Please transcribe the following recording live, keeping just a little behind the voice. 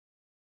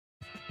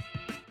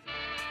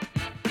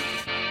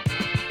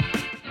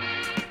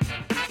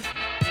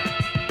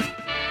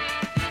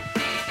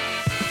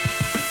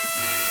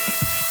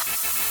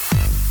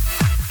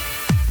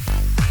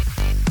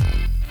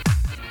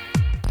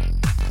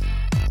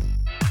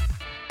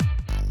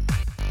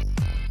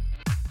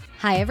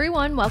Hi,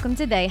 everyone. Welcome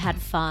to They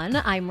Had Fun.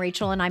 I'm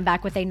Rachel, and I'm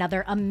back with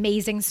another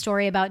amazing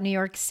story about New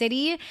York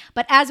City.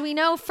 But as we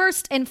know,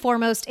 first and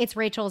foremost, it's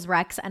Rachel's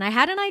Recs. And I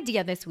had an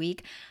idea this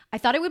week. I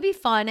thought it would be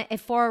fun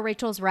if for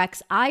Rachel's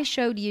Recs, I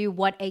showed you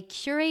what a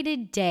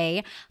curated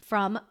day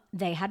from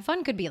They Had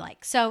Fun could be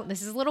like. So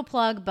this is a little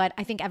plug, but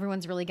I think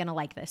everyone's really going to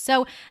like this.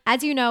 So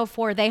as you know,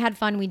 for They Had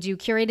Fun, we do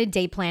curated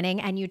day planning,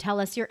 and you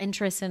tell us your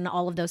interests in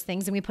all of those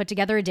things, and we put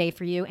together a day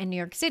for you in New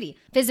York City.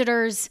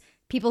 Visitors,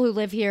 people who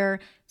live here.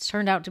 It's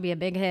turned out to be a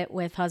big hit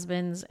with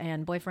husbands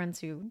and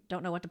boyfriends who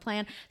don't know what to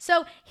plan.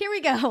 So here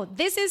we go.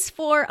 This is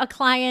for a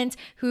client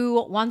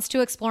who wants to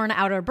explore an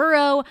outer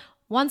borough,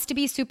 wants to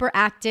be super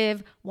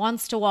active,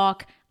 wants to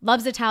walk,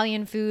 loves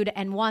Italian food,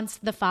 and wants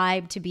the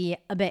vibe to be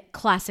a bit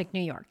classic New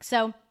York.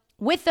 So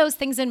with those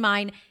things in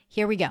mind,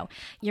 here we go.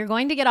 You're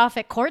going to get off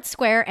at Court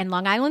Square in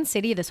Long Island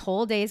City. This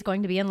whole day is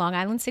going to be in Long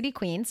Island City,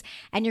 Queens.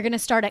 And you're going to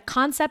start at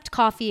Concept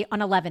Coffee on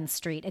 11th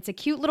Street. It's a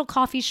cute little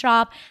coffee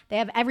shop. They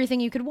have everything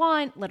you could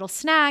want, little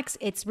snacks.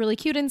 It's really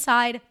cute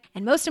inside.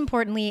 And most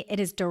importantly, it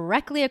is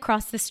directly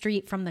across the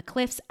street from the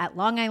cliffs at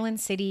Long Island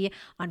City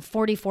on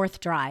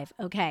 44th Drive.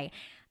 Okay.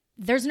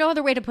 There's no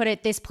other way to put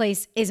it. This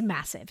place is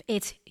massive.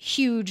 It's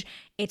huge.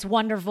 It's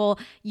wonderful.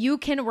 You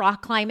can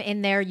rock climb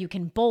in there. You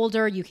can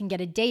boulder. You can get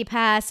a day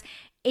pass.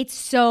 It's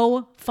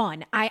so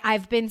fun.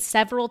 I've been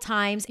several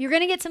times. You're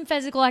going to get some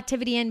physical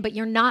activity in, but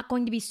you're not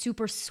going to be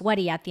super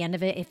sweaty at the end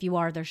of it. If you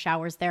are, there's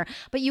showers there.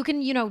 But you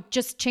can,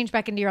 just change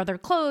back into your other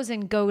clothes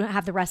and go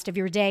have the rest of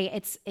your day.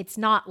 It's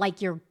not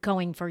like you're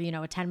going for, a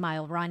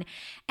 10-mile run.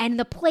 And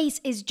the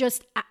place is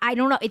just, I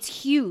don't know, it's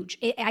huge.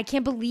 I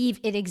can't believe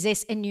it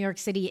exists in New York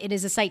City. It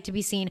is a sight to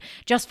be seen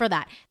just for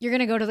that. You're going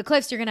to go to the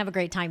cliffs. You're going to have a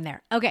great time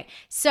there. Okay,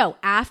 so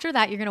after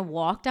that, you're going to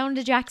walk down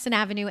to Jackson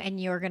Avenue and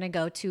you're going to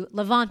go to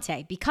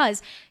Levante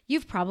because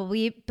you've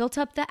probably built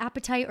up the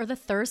appetite or the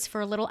thirst for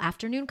a little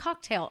afternoon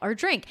cocktail or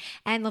drink.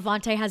 And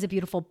Levante has a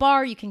beautiful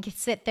bar. You can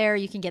sit there.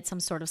 You can get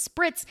some sort of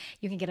spritz.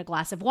 You can get a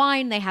glass of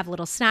wine. They have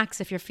little snacks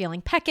if you're feeling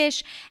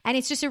peckish. And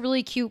it's just a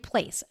really cute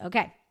place.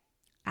 Okay.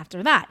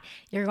 After that,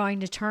 you're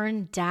going to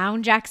turn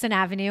down Jackson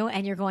Avenue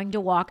and you're going to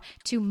walk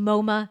to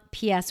MoMA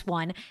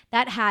PS1.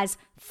 That has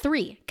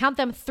three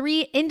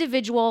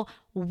individual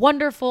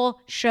wonderful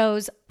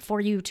shows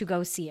for you to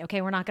go see.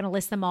 Okay, we're not going to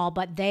list them all,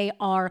 but they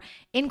are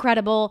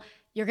incredible.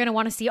 You're going to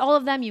want to see all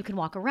of them. You can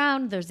walk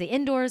around. There's the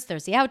indoors,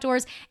 there's the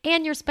outdoors,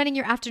 and you're spending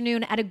your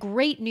afternoon at a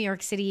great New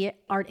York City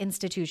art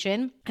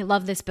institution. I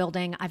love this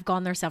building. I've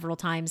gone there several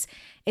times.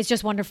 It's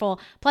just wonderful.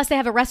 Plus, they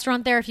have a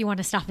restaurant there if you want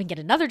to stop and get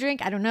another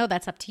drink. I don't know.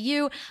 That's up to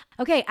you.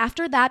 Okay,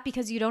 after that,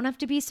 because you don't have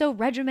to be so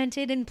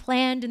regimented and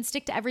planned and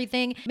stick to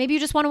everything, maybe you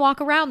just want to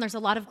walk around. There's a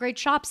lot of great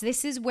shops.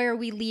 This is where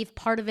we leave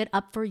part of it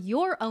up for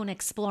your own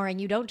exploring.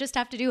 You don't just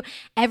have to do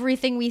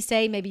everything we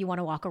say. Maybe you want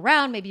to walk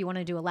around. Maybe you want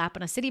to do a lap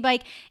on a city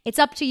bike. It's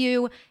up to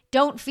you.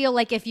 Don't feel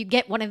like if you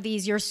get one of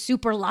these, you're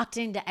super locked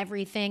into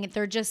everything.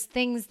 They're just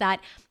things that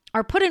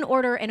are put in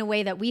order in a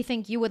way that we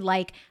think you would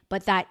like,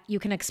 but that you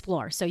can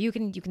explore. So you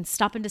can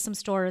stop into some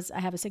stores. I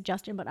have a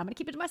suggestion, but I'm going to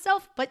keep it to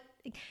myself. But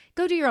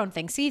go do your own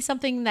thing. See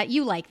something that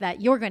you like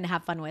that you're going to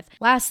have fun with.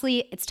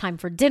 Lastly, it's time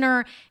for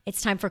dinner.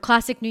 It's time for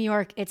classic New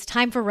York. It's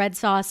time for red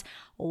sauce.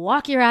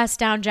 Walk your ass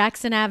down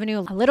Jackson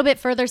Avenue a little bit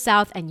further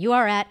south, and you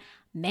are at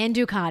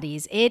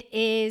Manducati's. It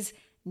is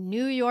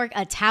New York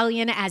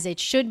Italian as it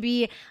should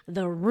be.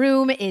 The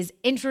room is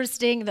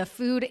interesting. The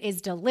food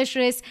is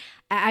delicious.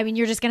 I mean,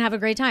 you're just going to have a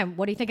great time.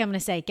 What do you think I'm going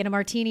to say? Get a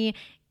martini,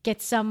 get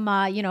some,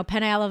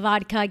 penne alla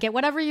vodka, get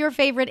whatever your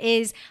favorite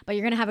is, but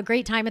you're going to have a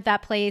great time at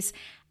that place.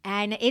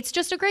 And it's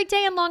just a great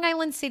day in Long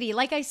Island City.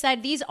 Like I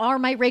said, these are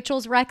my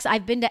Rachel's Recs.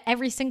 I've been to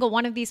every single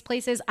one of these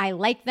places. I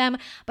like them,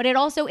 but it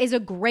also is a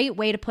great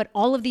way to put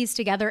all of these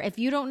together. If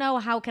you don't know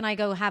how can I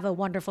go have a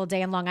wonderful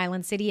day in Long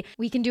Island City,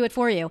 we can do it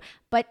for you.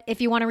 But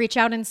if you want to reach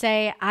out and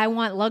say, I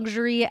want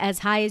luxury as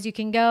high as you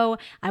can go,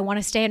 I want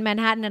to stay in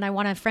Manhattan and I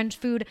want a French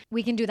food,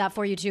 we can do that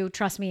for you too.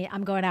 Trust me,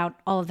 I'm going out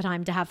all of the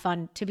time to have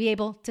fun, to be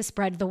able to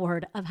spread the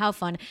word of how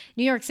fun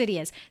New York City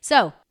is.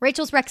 So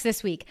Rachel's Recs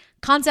this week,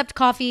 Concept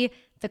Coffee,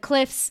 the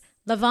Cliffs,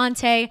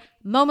 Levante,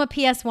 MoMA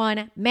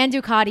PS1,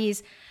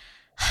 Manducati's.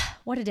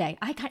 What a day.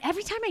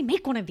 Every time I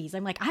make one of these,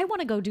 I'm like, I want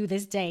to go do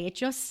this day. It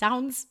just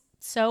sounds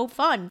so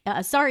fun.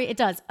 Sorry, it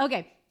does.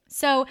 Okay.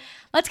 So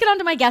let's get on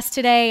to my guest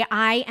today.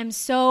 I am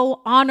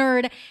so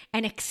honored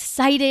and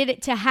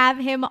excited to have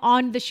him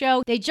on the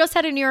show. They just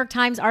had a New York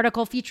Times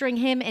article featuring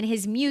him and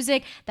his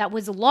music that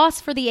was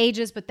lost for the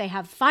ages, but they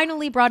have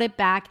finally brought it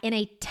back in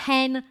a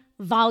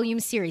 10-volume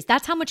series.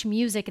 That's how much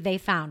music they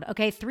found.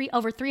 Okay,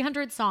 over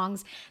 300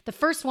 songs. The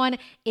first one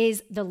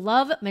is the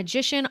Love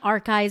Magician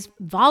Archives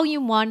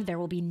Volume 1. There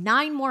will be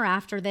 9 more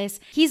after this.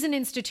 He's an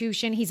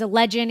institution. He's a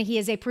legend. He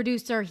is a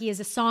producer. He is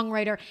a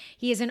songwriter.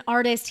 He is an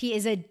artist. He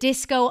is a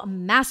disco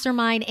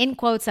mastermind, in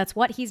quotes. That's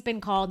what he's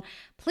been called.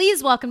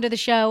 Please welcome to the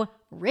show,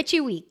 Richie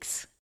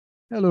Weeks.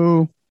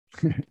 Hello.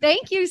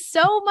 Thank you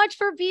so much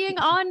for being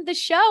on the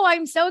show.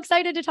 I'm so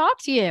excited to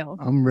talk to you.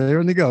 I'm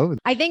ready to go.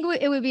 I think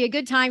it would be a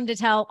good time to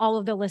tell all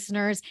of the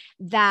listeners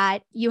that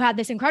you had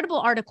this incredible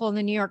article in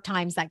the New York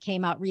Times that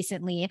came out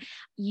recently.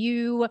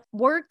 You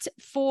worked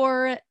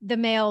for the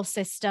mail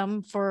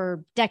system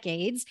for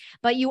decades,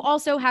 but you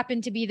also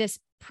happen to be this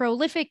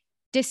prolific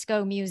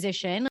disco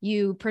musician.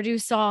 You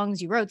produced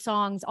songs, you wrote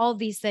songs, all of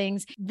these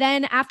things.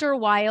 Then after a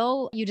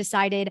while, you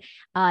decided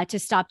to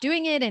stop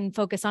doing it and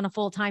focus on a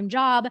full-time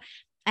job.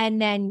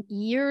 And then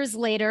years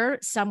later,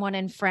 someone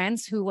in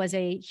France who was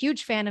a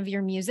huge fan of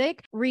your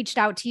music reached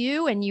out to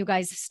you and you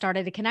guys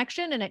started a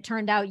connection. And it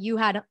turned out you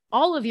had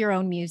all of your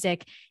own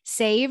music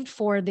saved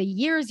for the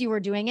years you were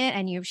doing it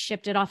and you've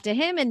shipped it off to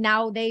him. And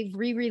now they've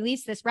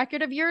re-released this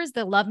record of yours,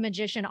 the Love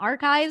Magician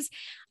Archives.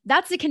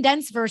 That's the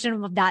condensed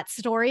version of that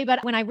story.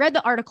 But when I read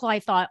the article, I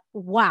thought,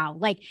 wow,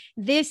 like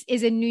this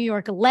is a New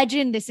York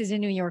legend. This is a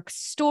New York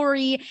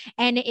story.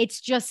 And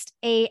it's just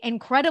an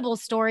incredible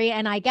story.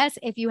 And I guess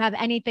if you have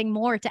anything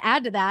more to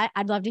add to that,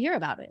 I'd love to hear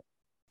about it.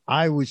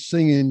 I was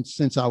singing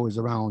since I was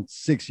around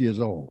 6 years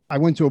old. I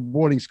went to a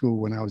boarding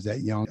school when I was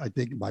that young. I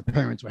think my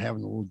parents were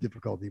having a little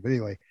difficulty. But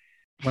anyway,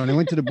 when I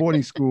went to the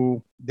boarding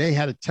school, they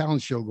had a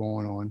talent show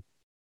going on.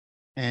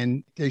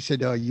 And they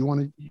said, you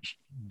want to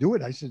do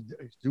it? I said,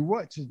 do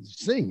what? I said,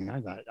 sing. I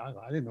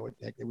didn't know what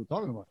the heck they were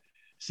talking about.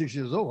 6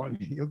 years old. I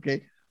mean,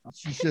 okay.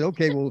 She said,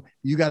 okay, well,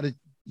 you got to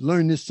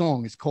learn this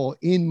song. It's called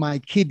In My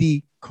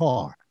Kiddie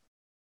Car.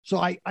 So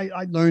I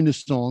learned the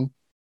song.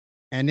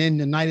 And then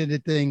the night of the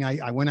thing,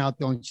 I went out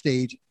on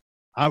stage.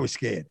 I was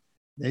scared.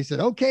 They said,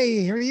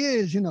 okay, here he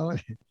is,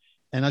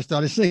 And I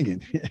started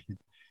singing.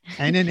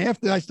 And then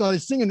after I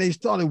started singing, they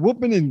started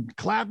whooping and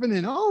clapping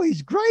and, oh,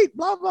 he's great,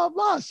 blah, blah,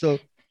 blah. So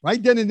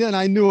right then and then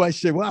I knew, I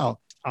said, wow,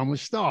 I'm a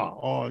star,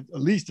 or at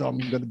least I'm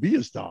going to be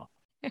a star.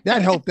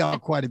 That helped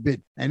out quite a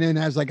bit. And then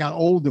as I got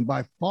older,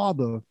 my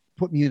father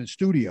put me in a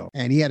studio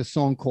and he had a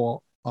song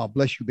called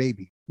Bless You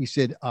Baby. He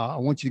said, I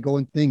want you to go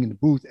and sing in the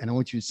booth and I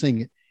want you to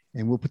sing it.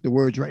 And we'll put the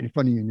words right in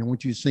front of you. And I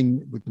want you to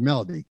sing with the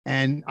melody.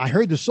 And I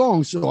heard the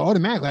song. So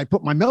automatically I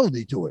put my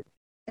melody to it.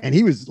 And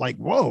he was like,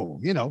 whoa,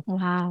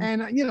 Wow.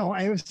 And,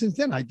 ever since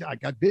then, I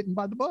got bitten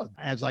by the bug.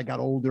 As I got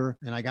older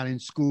and I got in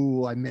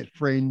school, I met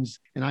friends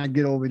and I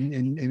get over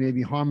and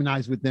maybe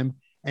harmonize with them.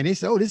 And they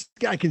said, oh, this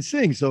guy can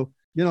sing. So,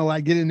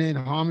 I get in there and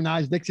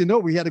harmonize. Next thing you know,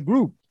 we had a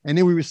group. And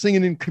then we were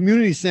singing in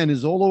community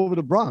centers all over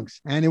the Bronx.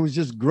 And it was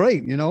just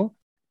great,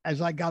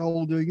 As I got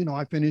older,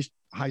 I finished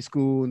high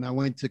school and I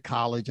went to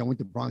college. I went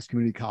to Bronx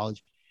Community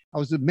College. I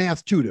was a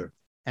math tutor.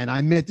 And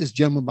I met this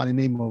gentleman by the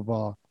name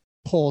of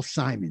Paul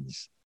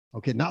Simons.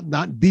 Okay, not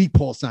the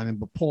Paul Simon,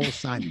 but Paul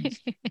Simons.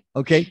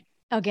 Okay.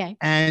 Okay.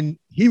 And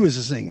he was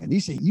a singer. And he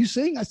said, you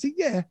sing? I said,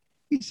 yeah.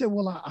 He said,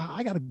 well,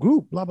 I got a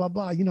group, blah, blah,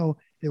 blah,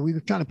 that we were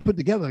trying to put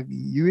together.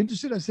 You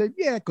interested? I said,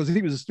 yeah, because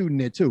he was a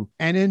student there too.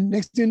 And then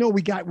next thing you know,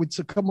 we got with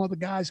a couple of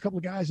guys,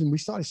 and we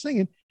started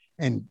singing.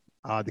 And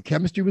the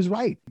chemistry was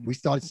right. We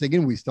started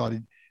singing. We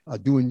started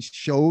doing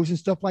shows and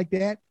stuff like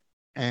that.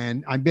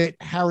 And I met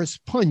Harris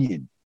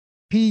Punyon,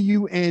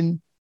 Punyon.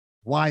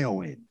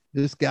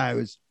 This guy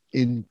was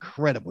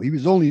incredible.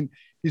 He's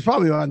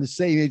probably around the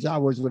same age I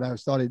was when I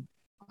started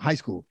high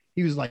school.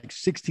 He was like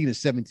 16 or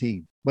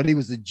 17, but he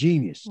was a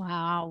genius.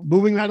 Wow.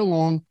 Moving right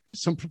along,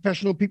 some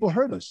professional people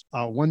heard us.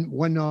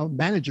 One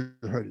manager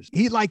heard us.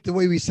 He liked the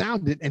way we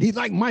sounded, and he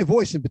liked my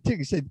voice in particular.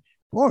 He said,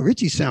 oh,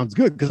 Richie sounds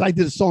good, because I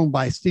did a song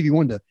by Stevie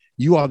Wonder,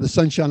 You Are the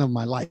Sunshine of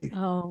My Life.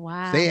 Oh,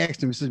 wow. They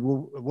asked him, he said,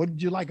 well, what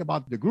did you like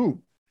about the group?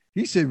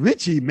 He said,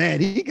 Richie,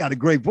 man, he got a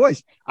great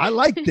voice. I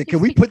liked it. Can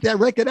we put that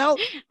record out?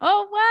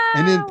 Oh,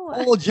 wow. And then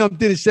Paul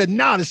jumped in and said,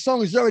 nah, the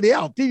song is already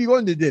out. Stevie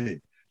Wonder did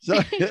it. So,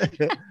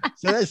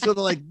 so that's sort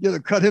of like,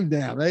 cut him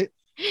down, right?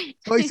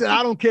 So he said,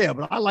 I don't care,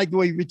 but I like the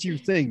way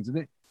Richie sings. And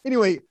then,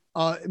 anyway,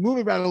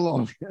 moving right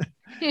along.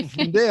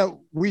 From there,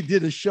 we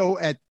did a show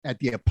at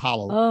the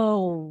Apollo.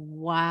 Oh,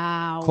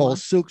 wow. Called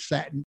Silk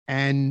Satin.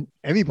 And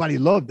everybody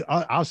loved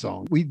our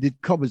song. We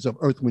did covers of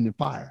Earth, Wind, and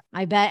Fire.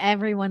 I bet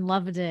everyone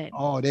loved it.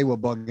 Oh, they were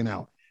bugging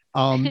out.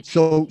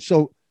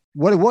 So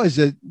what it was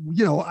that,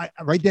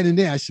 right then and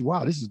there, I said,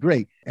 wow, this is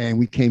great. And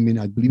we came in,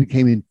 I believe we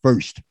came in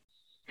first.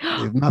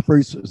 Not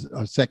first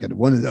or second.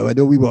 I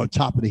know we were on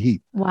top of the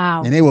heap.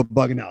 Wow. And they were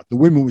bugging out. The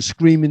women were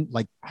screaming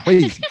like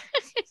crazy.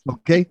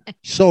 Okay.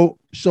 So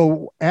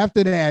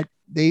after that,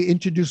 they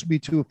introduced me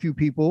to a few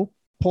people.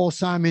 Paul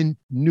Simon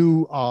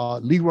knew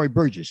Leroy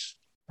Burgess.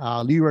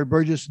 Leroy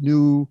Burgess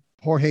knew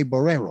Jorge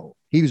Barrero.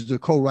 He was the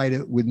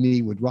co-writer with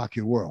me with Rock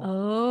Your World.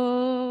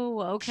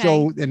 Oh, okay.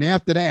 So then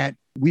after that,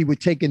 we were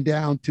taken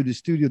down to the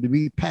studio to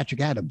meet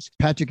Patrick Adams.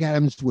 Patrick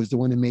Adams was the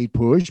one that made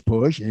Push,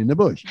 Push in the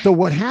Bush. So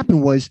what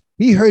happened was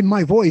he heard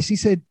my voice. He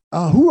said,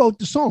 who wrote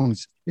the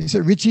songs? He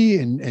said, Richie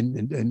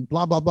and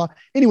blah, blah, blah.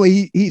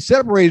 Anyway, he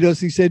separated us.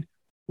 He said,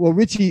 well,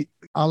 Richie,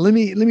 let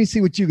me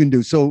see what you can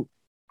do. So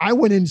I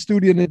went in the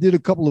studio and I did a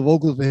couple of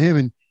vocals for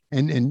him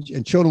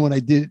and showed him what I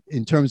did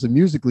in terms of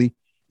musically.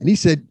 And he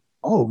said,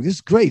 oh, this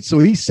is great. So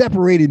he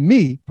separated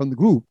me from the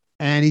group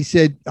and he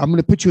said, I'm going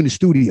to put you in the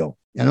studio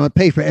and I'm going to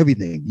pay for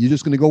everything. You're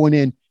just going to go in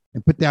there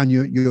and put down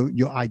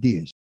your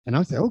ideas. And I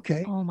was like,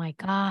 okay. Oh my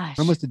gosh.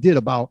 I must have did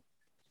about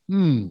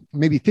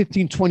maybe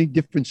 15, 20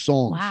 different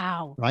songs.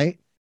 Wow. Right.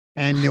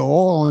 And they're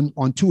all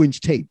on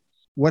 2-inch tape.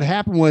 What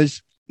happened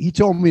was he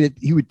told me that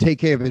he would take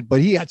care of it,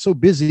 but he got so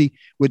busy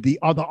with the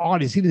other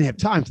artists, he didn't have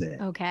time for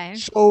that. Okay.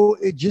 So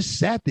it just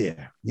sat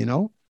there,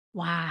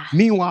 Wow.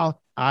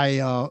 Meanwhile,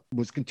 I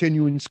was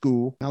continuing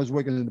school. I was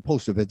working in the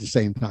post office at the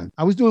same time.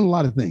 I was doing a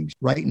lot of things,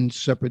 writing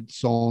separate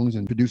songs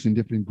and producing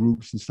different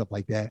groups and stuff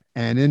like that.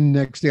 And then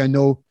next thing I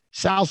know,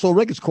 South Soul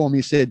Records called me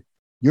and said,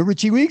 "You're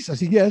Richie Weeks?" I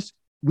said, "Yes.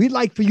 We'd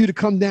like for you to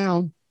come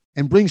down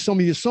and bring some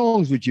of your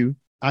songs with you.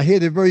 I hear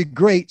they're very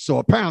great." So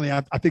apparently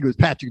I think it was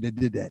Patrick that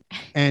did that.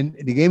 And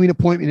they gave me an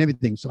appointment and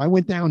everything. So I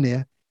went down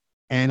there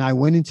and I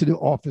went into the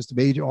office, the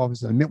major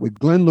office, and I met with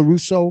Glenn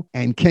LaRusso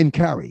and Ken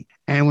Carey.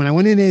 And when I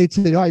went in there, he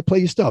said, "All right, play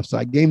your stuff." So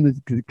I gave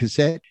him the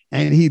cassette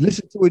and he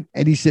listened to it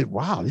and he said,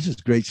 "Wow, this is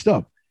great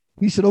stuff."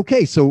 He said,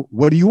 "Okay, so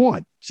what do you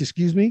want?" I said,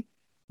 "Excuse me,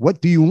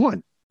 what do you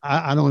want?"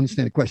 I don't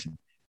understand the question.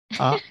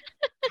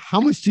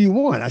 "How much do you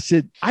want?" I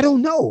said, "I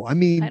don't know. I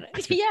mean,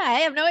 I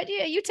have no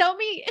idea. You tell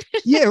me."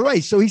 Yeah,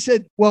 right. So he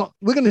said, "Well,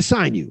 we're going to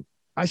sign you."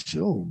 I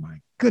said, "Oh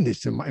my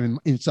goodness,"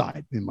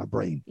 inside in my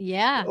brain.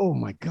 Yeah. "Oh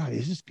my God,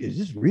 is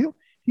this real?"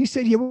 He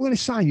said, "Yeah, we're going to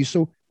sign you.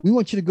 So we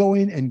want you to go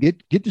in and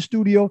get the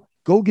studio,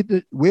 go get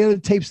where the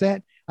tapes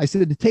at." I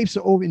said, "The tapes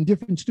are over in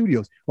different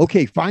studios."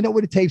 "Okay, find out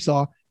where the tapes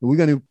are, and we're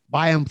going to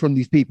buy them from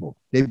these people."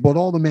 They bought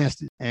all the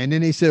masters. And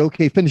then they said,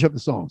 "Okay, finish up the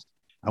songs."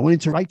 I went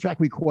into Right Track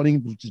Recording,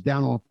 which is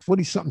down on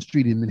 40-something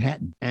Street in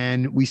Manhattan.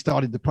 And we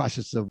started the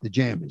process of the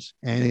Jammers.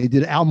 And they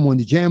did an album on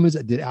the Jammers.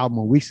 I did an album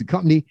on Weeks and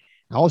Company.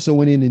 I also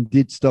went in and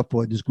did stuff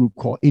for this group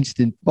called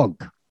Instant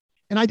Funk.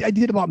 And I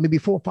did about maybe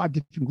 4 or 5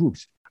 different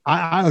groups.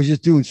 I was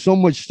just doing so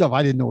much stuff.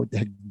 I didn't know what the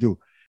heck to do.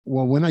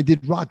 Well, when I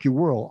did Rock Your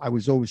World, I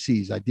was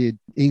overseas. I did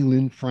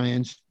England,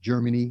 France,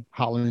 Germany,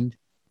 Holland.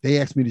 They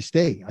asked me to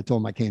stay. I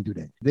told them I can't do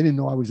that. They didn't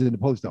know I was in the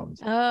post office.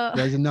 Oh.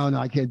 So I said, no,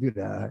 I can't do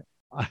that.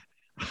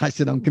 I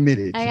said, I'm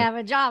committed. I have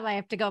a job I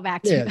have to go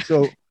back to. Yeah,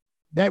 so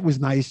that was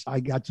nice.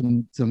 I got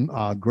some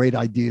great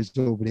ideas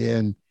over there,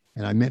 and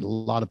I met a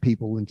lot of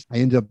people. And I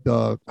ended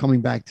up coming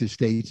back to the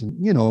States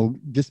and,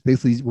 just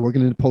basically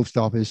working in the post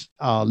office,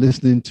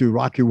 listening to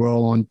Rock Your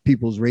World on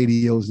people's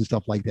radios and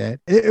stuff like that.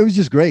 It was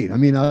just great. I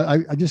mean,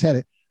 I just had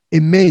it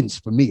immense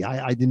for me.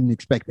 I didn't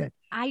expect that.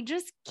 I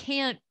just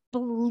can't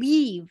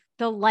believe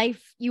the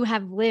life you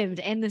have lived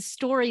and the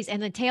stories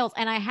and the tales.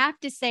 And I have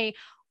to say,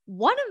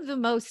 one of the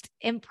most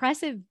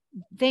impressive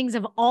things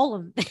of all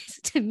of this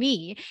to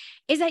me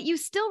is that you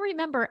still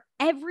remember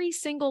every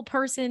single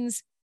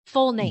person's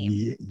full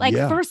name,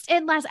 first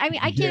and last. I mean,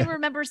 I can't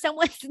remember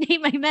someone's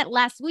name I met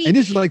last week. And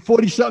this is like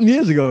 40-something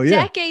years ago.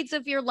 Yeah. Decades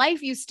of your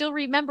life, you still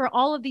remember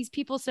all of these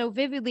people so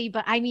vividly.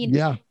 But I mean,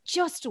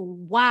 just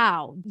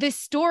wow. The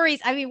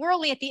stories. I mean, we're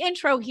only at the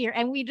intro here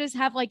and we just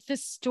have like the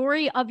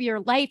story of your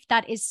life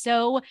that is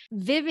so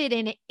vivid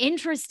and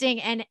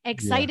interesting and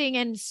exciting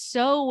and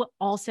so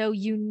also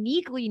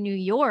uniquely New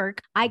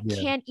York. I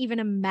can't even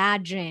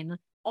imagine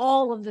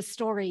all of the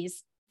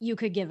stories you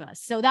could give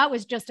us. So that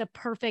was just a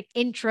perfect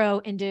intro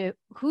into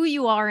who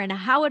you are and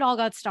how it all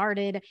got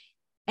started.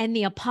 And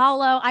the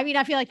Apollo. I mean,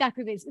 I feel like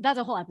that's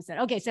a whole episode.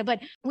 Okay. So,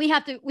 but we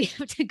have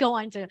to go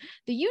on to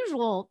the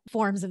usual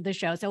forms of the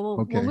show. So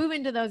we'll move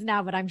into those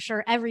now, but I'm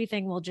sure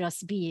everything will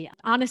just be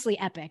honestly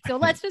epic. So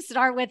let's just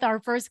start with our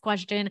first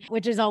question,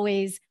 which is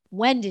always,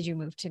 when did you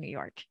move to New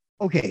York?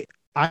 Okay.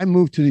 I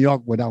moved to New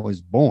York when I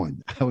was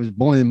born. I was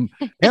born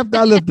after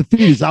I left the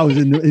fetus. I was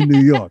in New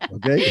York.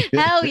 Okay.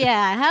 Hell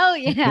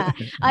yeah.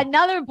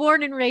 Another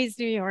born and raised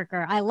New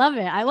Yorker. I love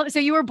it. So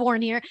you were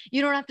born here.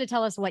 You don't have to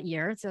tell us what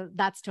year. So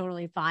that's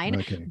totally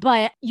fine. Okay.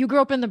 But you grew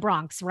up in the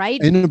Bronx,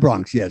 right? In the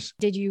Bronx, yes.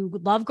 Did you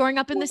love growing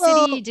up in the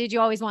city? Did you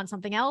always want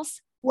something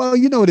else? Well,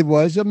 you know what it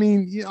was. I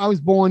mean, I was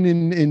born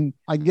in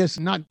I guess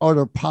not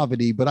utter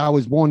poverty, but I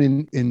was born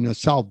in the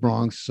South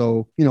Bronx.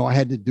 So, I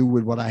had to do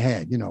with what I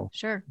had,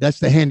 Sure. That's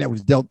the hand that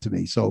was dealt to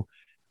me. So,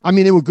 I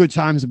mean, there were good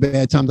times and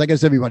bad times. I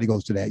guess everybody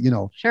goes to that,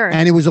 Sure.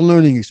 And it was a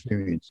learning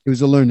experience.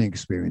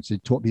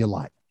 It taught me a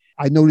lot.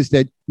 I noticed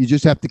that you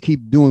just have to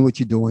keep doing what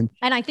you're doing.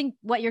 And I think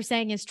what you're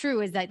saying is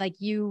true, is that like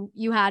you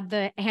had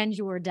the hand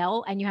you were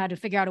dealt and you had to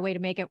figure out a way to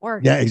make it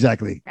work. Yeah,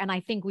 exactly. And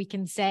I think we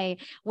can say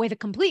with a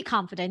complete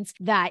confidence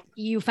that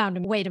you found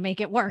a way to make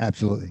it work.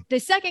 Absolutely. The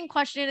second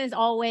question is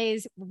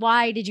always,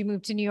 why did you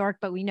move to New York?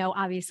 But we know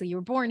obviously you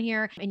were born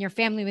here and your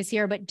family was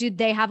here, but did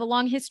they have a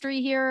long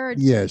history here?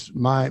 Yes.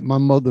 My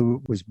mother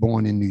was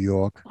born in New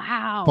York.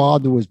 Wow.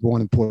 Father was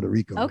born in Puerto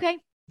Rico. Okay.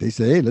 They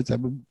said, hey, let's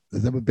have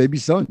a baby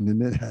son. And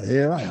then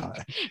here I am.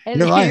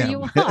 And here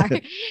you are.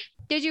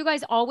 Did you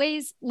guys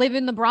always live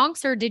in the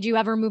Bronx or did you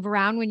ever move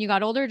around when you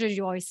got older? Or did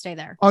you always stay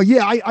there? Oh,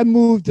 yeah. I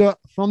moved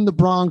from the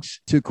Bronx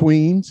to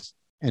Queens.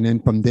 And then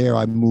from there,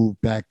 I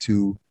moved back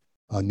to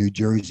New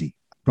Jersey.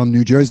 From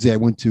New Jersey, I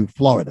went to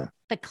Florida.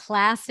 The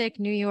classic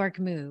New York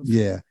move.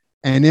 Yeah.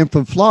 And then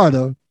from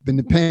Florida, when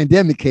the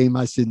pandemic came,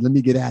 I said, let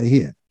me get out of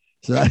here.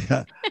 So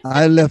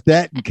I left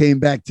that and came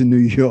back to New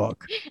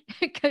York.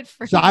 Good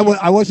for you. So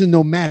I wasn't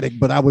nomadic,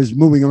 but I was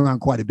moving around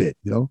quite a bit,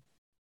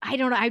 I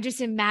don't know. I'm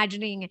just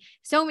imagining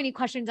so many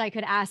questions I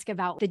could ask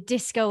about the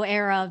disco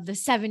era of the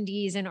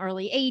 70s and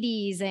early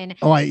 80s. And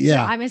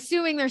yeah. I'm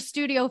assuming there's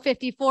Studio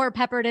 54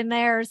 peppered in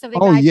there or something.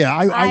 Oh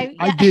yeah. Yeah.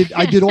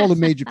 I did all the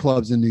major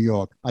clubs in New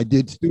York. I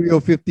did Studio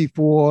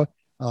 54,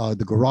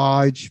 the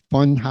Garage,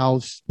 Fun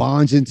House,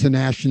 Bonds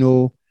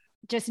International.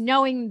 Just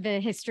knowing the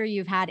history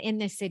you've had in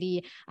this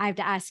city, I have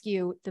to ask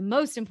you the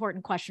most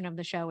important question of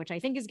the show, which I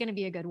think is going to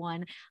be a good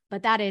one.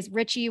 But that is,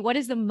 Richie, what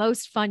is the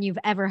most fun you've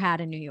ever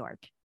had in New York?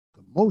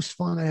 The most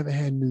fun I ever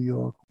had in New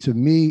York, to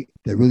me,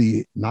 that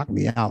really knocked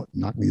me out,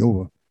 knocked me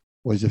over,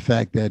 was the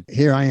fact that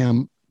here I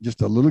am,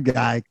 just a little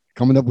guy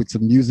coming up with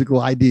some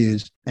musical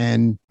ideas,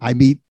 and I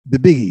meet the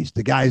biggies,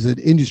 the guys that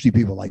industry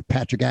people like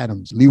Patrick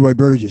Adams, Leroy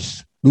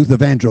Burgess, Luther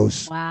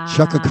Vandross, Wow.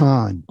 Chaka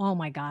Khan. Oh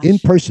my gosh. In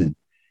person.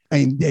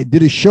 And they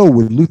did a show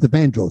with Luther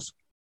Vandross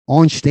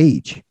on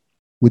stage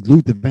with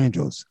Luther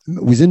Vandross.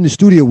 It was in the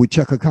studio with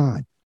Chaka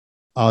Khan.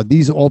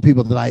 These are all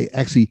people that I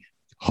actually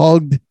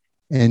hugged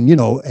and,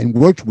 and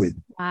worked with.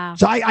 Wow.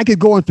 So I could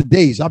go on for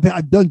days.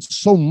 I've done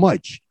so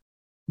much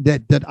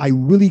that I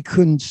really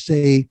couldn't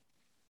say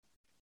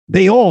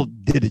they all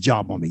did a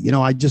job on me.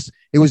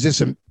 It was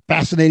just a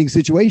fascinating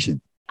situation.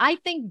 I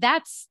think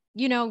that's,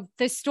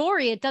 the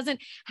story. It doesn't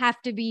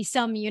have to be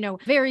some,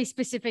 very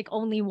specific,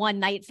 only one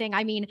night thing.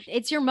 I mean,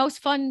 it's your most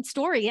fun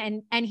story.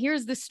 And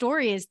here's the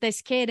story: is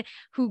this kid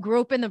who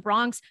grew up in the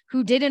Bronx,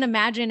 who didn't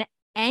imagine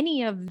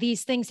any of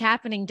these things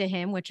happening to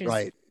him, which is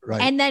right.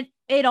 And then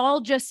it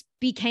all just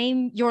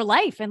became your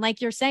life. And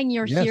like you're saying,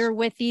 you're here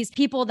with these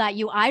people that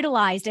you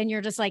idolized, and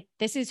you're just like,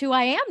 this is who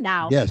I am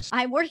now. Yes.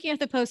 I'm working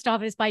at the post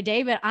office by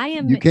day, but I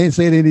am. You can't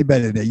say it any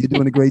better there. You're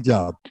doing a great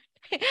job.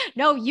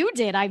 No, you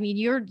did. I mean,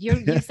 you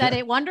said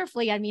it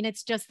wonderfully. I mean,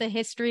 it's just the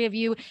history of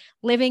you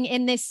living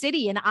in this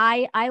city. And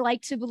I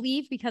like to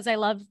believe, because I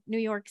love New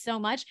York so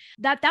much,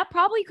 that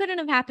probably couldn't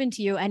have happened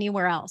to you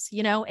anywhere else.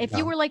 If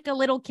you were like a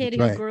little kid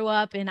who grew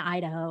up in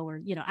Idaho, or,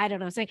 I don't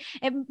know,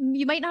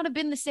 you might not have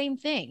been the same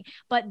thing,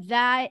 but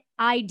that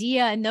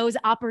idea and those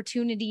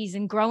opportunities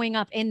and growing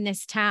up in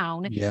this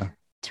town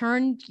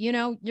turned,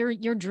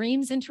 your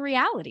dreams into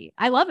reality.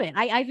 I love it.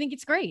 I think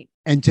it's great.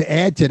 And to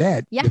add to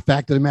that, the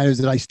fact of the matter is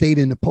that I stayed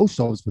in the post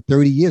office for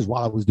 30 years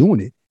while I was doing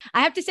it.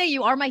 I have to say,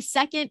 you are my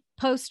second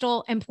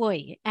postal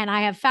employee, and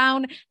I have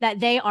found that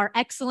they are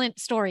excellent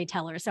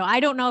storytellers. So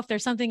I don't know if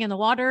there's something in the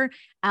water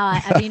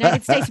at the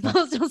United States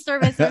Postal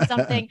Service or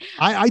something.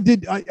 I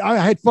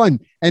had fun.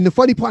 And the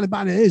funny part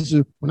about it is,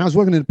 when I was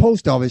working in the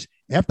post office,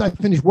 after I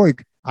finished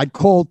work, I'd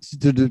call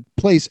to the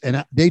place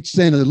and they'd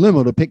send a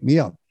limo to pick me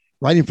up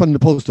right in front of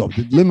the post office.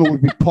 The limo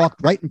would be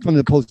parked right in front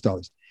of the post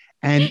office.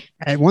 And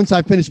once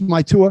I finished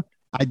my tour,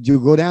 I'd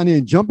go down there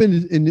and jump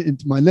into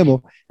my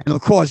limo. And of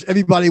course,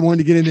 everybody wanted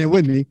to get in there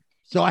with me.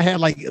 So I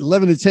had like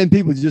 11 to 10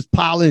 people just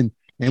pile in.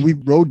 And we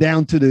rode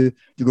down to the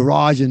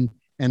garage, and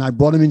I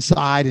brought them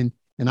inside. And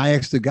I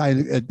asked the guy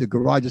at the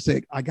garage to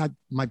say, I got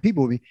my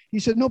people with me. He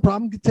said, no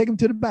problem. Take them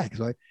to the back.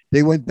 So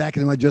they went back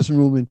into my dressing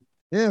room, and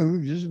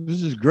it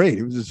was just great.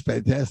 It was just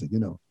fantastic,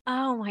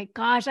 Oh my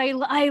gosh.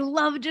 I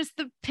love just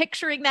the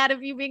picturing that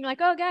of you being like,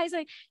 oh guys,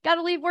 I got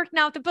to leave work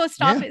now at the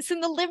post office,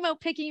 and the limo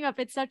picking you up.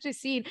 It's such a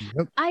scene.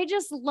 Yep. I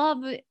just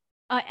love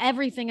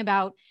everything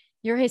about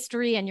your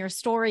history and your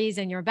stories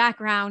and your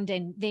background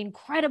and the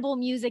incredible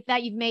music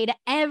that you've made.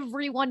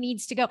 Everyone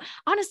needs to go.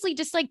 Honestly,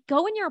 just like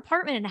go in your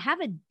apartment and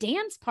have a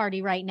dance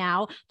party right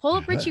now. Pull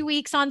up Richie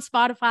Weeks on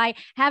Spotify,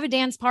 have a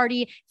dance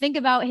party. Think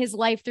about his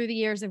life through the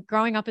years of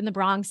growing up in the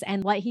Bronx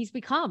and what he's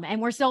become. And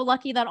we're so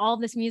lucky that all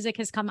this music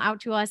has come out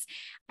to us.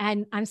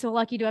 And I'm so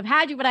lucky to have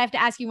had you. But I have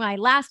to ask you my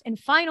last and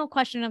final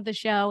question of the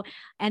show.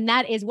 And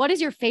that is, what is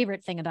your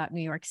favorite thing about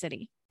New York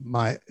City?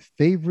 My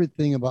favorite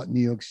thing about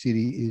New York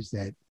City is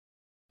that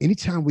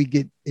anytime we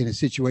get in a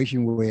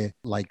situation where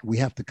like we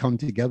have to come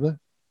together,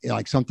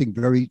 like something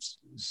very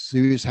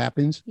serious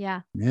happens,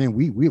 man,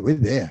 we're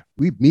there.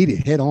 We meet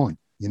it head on,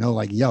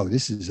 like, yo,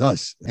 this is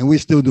us. And we're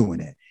still doing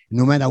that.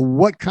 No matter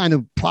what kind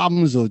of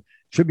problems or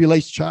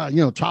tribulations,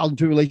 trials and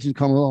tribulations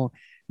come along,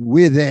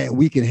 we're there.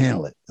 We can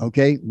handle it.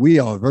 Okay. We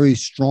are a very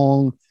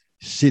strong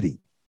city,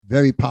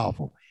 very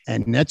powerful.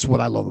 And that's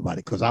what I love about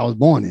it, because I was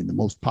born in the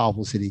most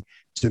powerful city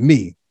to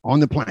me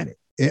on the planet.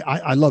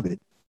 I love it.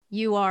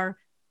 You are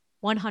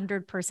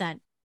 100%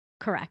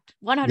 correct.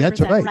 100% That's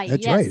right. right.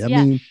 That's yes, right.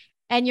 I mean,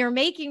 and you're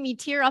making me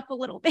tear up a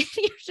little bit.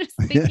 You're just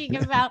thinking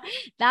about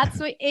that's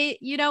what it,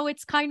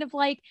 it's kind of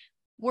like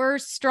we're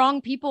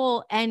strong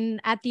people.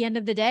 And at the end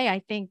of the day,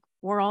 I think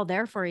we're all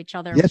there for each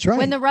other. That's right.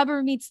 When the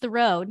rubber meets the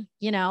road,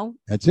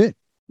 that's it.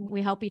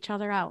 We help each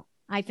other out.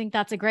 I think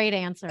that's a great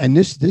answer. And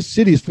this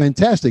city is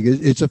fantastic.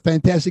 It's a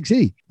fantastic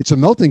city. It's a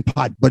melting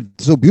pot, but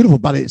it's so beautiful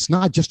about it. It's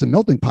not just a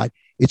melting pot.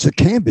 It's a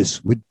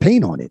canvas with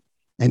paint on it.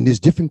 And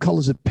there's different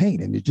colors of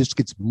paint, and it just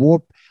gets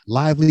more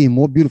lively and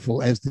more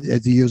beautiful as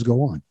the years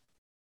go on.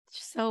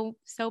 So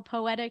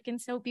poetic and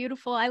so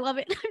beautiful. I love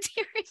it. I'm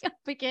tearing up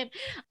again.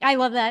 I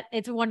love that.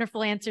 It's a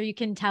wonderful answer. You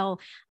can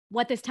tell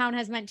what this town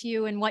has meant to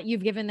you and what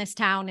you've given this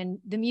town and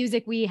the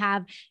music we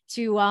have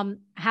to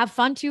have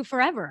fun to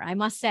forever, I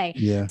must say.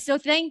 Yeah. So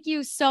thank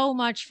you so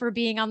much for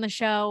being on the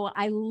show.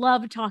 I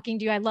love talking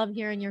to you. I love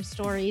hearing your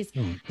stories.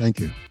 Oh, thank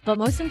you. But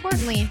most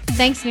importantly,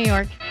 thanks, New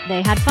York.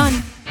 They had fun.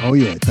 Oh,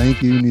 yeah.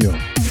 Thank you, New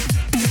York.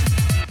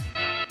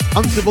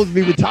 I'm supposed to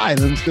be retired.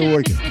 I'm still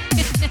working.